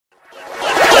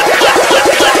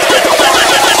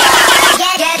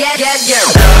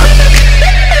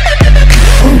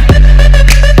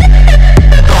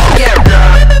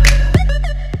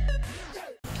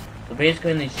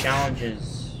basically in these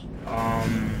challenges,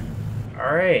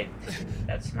 alright,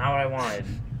 that's not what I wanted.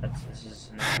 This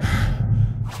is not,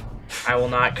 I will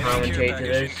not commentate to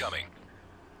this.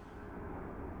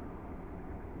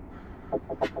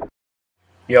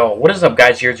 Yo, what is up,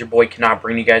 guys? Here's your boy Knopp,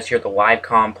 bringing you guys here at the live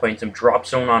com, playing some Drop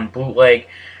Zone on bootleg.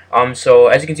 So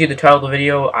as you can see the title of the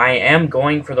video, I am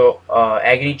going for the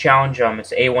Agony challenge.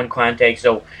 It's A1 clan tag.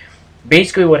 So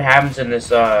basically what happens in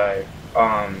this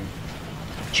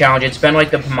challenge, it's been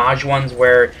like the Pomage ones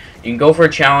where you can go for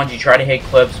a challenge, you try to hit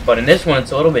clips, but in this one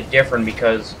it's a little bit different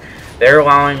because they're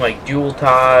allowing like dual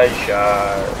Taj,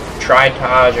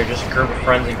 tri-Taj, or just a group of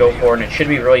friends to go for it, and it should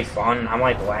be really fun. I'm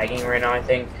like lagging right now, I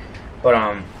think. But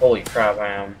holy crap, I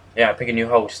am. Yeah, pick a new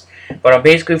host. But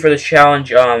basically for this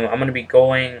challenge, I'm gonna be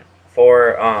going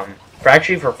for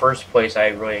for first place. I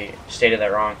really stated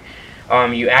that wrong.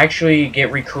 You actually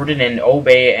get recruited in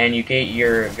Obey, and you get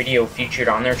your video featured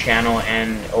on their channel,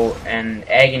 and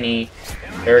Agony,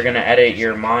 they're gonna edit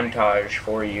your montage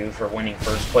for you for winning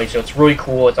first place. So it's really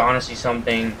cool. It's honestly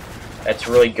something that's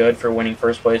really good for winning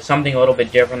first place. It's something a little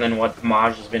bit different than what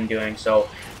Pomage has been doing. So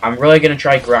I'm really going to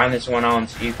try grind this one out and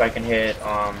see if I can hit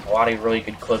a lot of really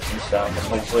good clips and stuff, and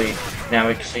hopefully now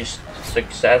we can see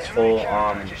successful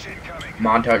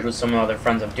montage with some of the other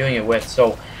friends I'm doing it with.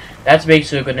 So that's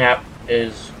basically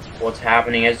what's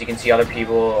happening. As you can see, other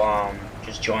people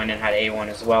just joined and had A1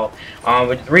 as well.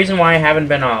 But the reason why I haven't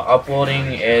been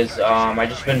uploading is I've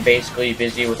just been basically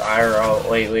busy with IRL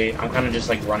lately. I'm kind of just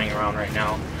like running around right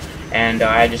now. And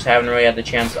I just haven't really had the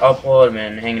chance to upload. I've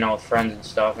been hanging out with friends and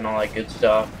stuff and all that good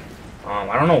stuff.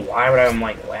 I don't know why, but I'm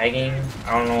like lagging.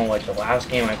 I don't know, like the last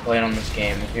game I played on this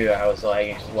game too, I was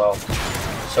lagging as well.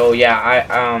 So yeah,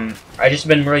 I just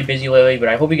been really busy lately, but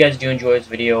I hope you guys do enjoy this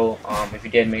video. If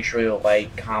you did, make sure you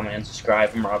like, comment, and subscribe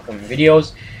for more upcoming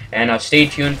videos. And stay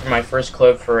tuned for my first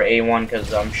clip for A1,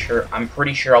 because I'm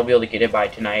pretty sure I'll be able to get it by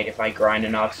tonight if I grind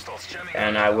enough,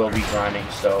 and I will be grinding.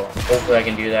 So hopefully I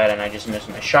can do that. And I just missed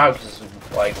my shot because this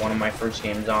is like one of my first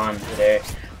games on today.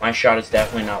 My shot is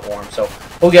definitely not warm. So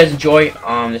hope you guys enjoy.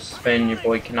 This has been your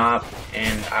boy Knopp,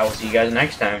 and I will see you guys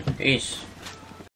next time. Peace.